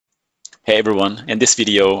Hey everyone, in this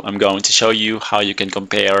video I'm going to show you how you can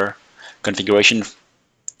compare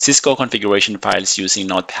Cisco configuration files using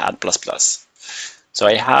Notepad++. So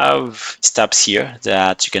I have steps here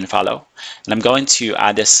that you can follow, and I'm going to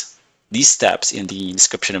add these steps in the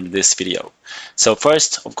description of this video. So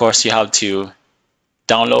first, of course, you have to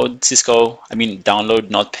download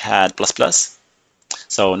Notepad++.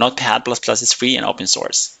 So Notepad++ is free and open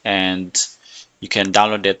source, and you can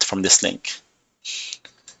download it from this link.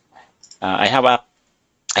 I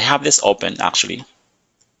have this open actually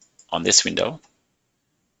on this window.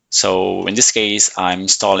 So in this case, I'm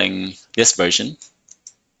installing this version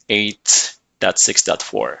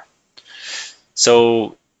 8.6.4.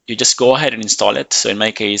 So you just go ahead and install it. So in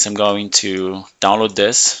my case, I'm going to download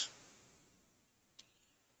this.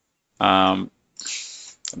 Let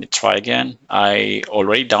me try again. I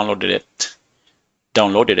already downloaded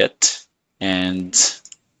it, and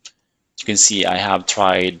you can see I have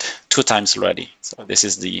tried 2 times already. So this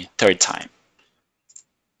is the 3rd time.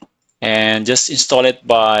 And just install it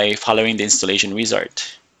by following the installation wizard.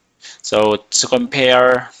 So to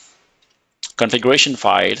compare configuration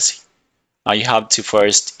files, you have to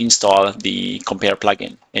first install the compare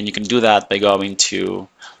plugin, and you can do that by going to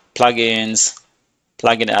plugins,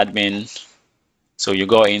 plugin admin. So you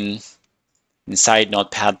go inside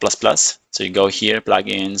Notepad++. So you go here,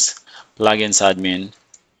 plugins, plugins admin,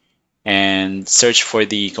 and search for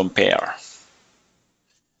the compare.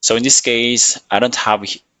 So in this case, I don't have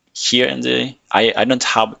here I don't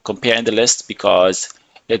have compare in the list because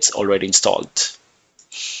it's already installed.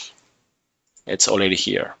 It's already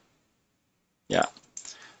here. Yeah.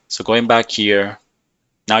 So going back here,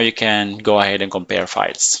 now you can go ahead and compare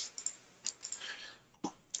files.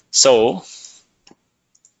 So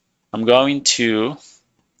I'm going to,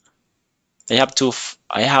 I have two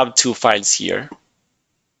files here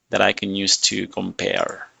that I can use to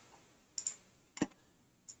compare.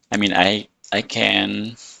 I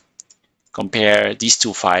can compare these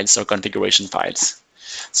 2 files or configuration files.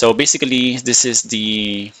 So basically, this is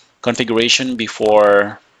the configuration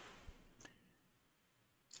before.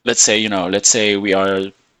 Let's say we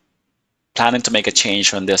are planning to make a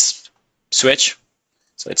change on this switch.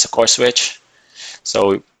 So it's a core switch.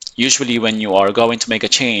 So usually when you are going to make a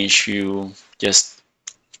change, you just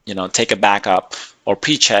take a backup or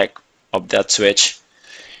pre-check of that switch,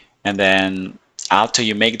 and then after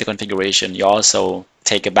you make the configuration, you also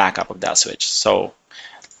take a backup of that switch. So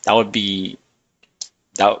that would be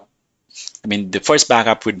the first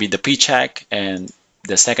backup would be the pre-check, and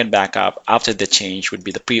the second backup after the change would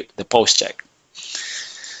be the post-check.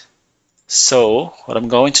 So what I'm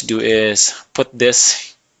going to do is put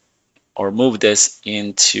this or move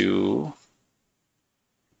to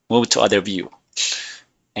other view,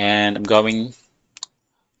 and I'll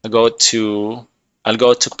go to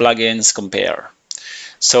plugins compare.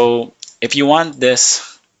 So if you want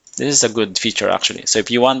this is a good feature actually. So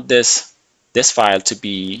if you want this file to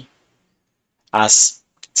be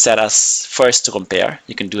set as first to compare,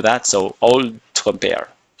 you can do that. So all to compare,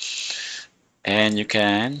 and you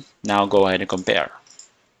can now go ahead and compare.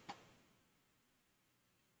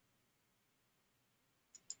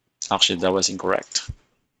 Actually, that was incorrect.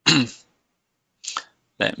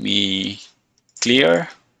 Let me clear.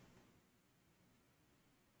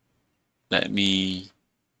 Let me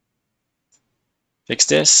fix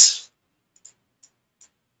this.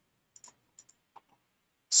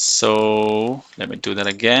 So let me do that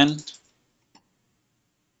again.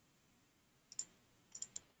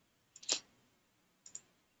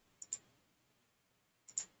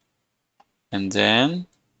 And then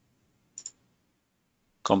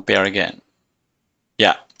compare again.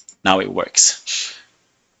 Yeah, now it works.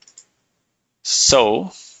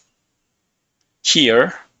 So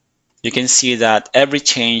here you can see that every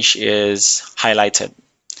change is highlighted.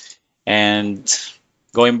 And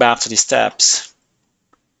going back to the steps,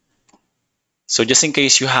 so just in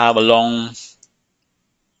case you have a long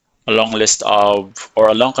list of, or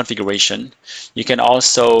a long configuration, you can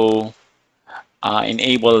also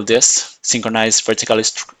enable this synchronized vertical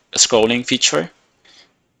scrolling feature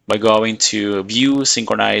by going to view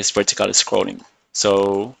synchronized vertical scrolling.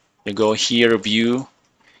 So you go here, view,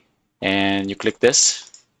 and you click this.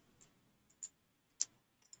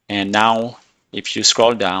 And now if you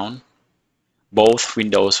scroll down, both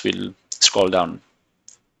windows will scroll down.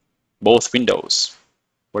 Both windows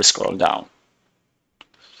will scroll down.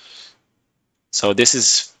 So this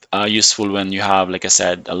is useful when you have, like I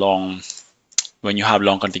said, when you have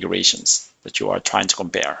long configurations that you are trying to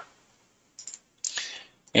compare.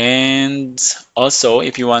 And also,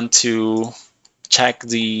 if you want to check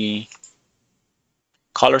the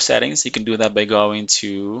color settings, you can do that by going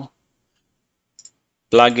to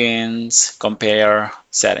plugins, compare,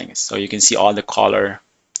 settings. So you can see all the color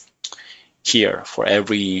here for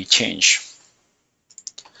every change.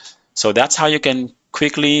 So that's how you can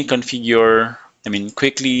quickly configure,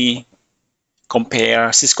 quickly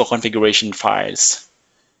compare Cisco configuration files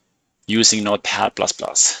using Notepad++.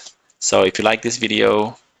 So if you like this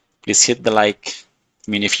video, please hit the like.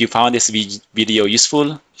 If you found this video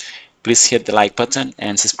useful, please hit the like button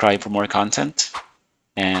and subscribe for more content.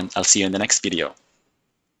 And I'll see you in the next video.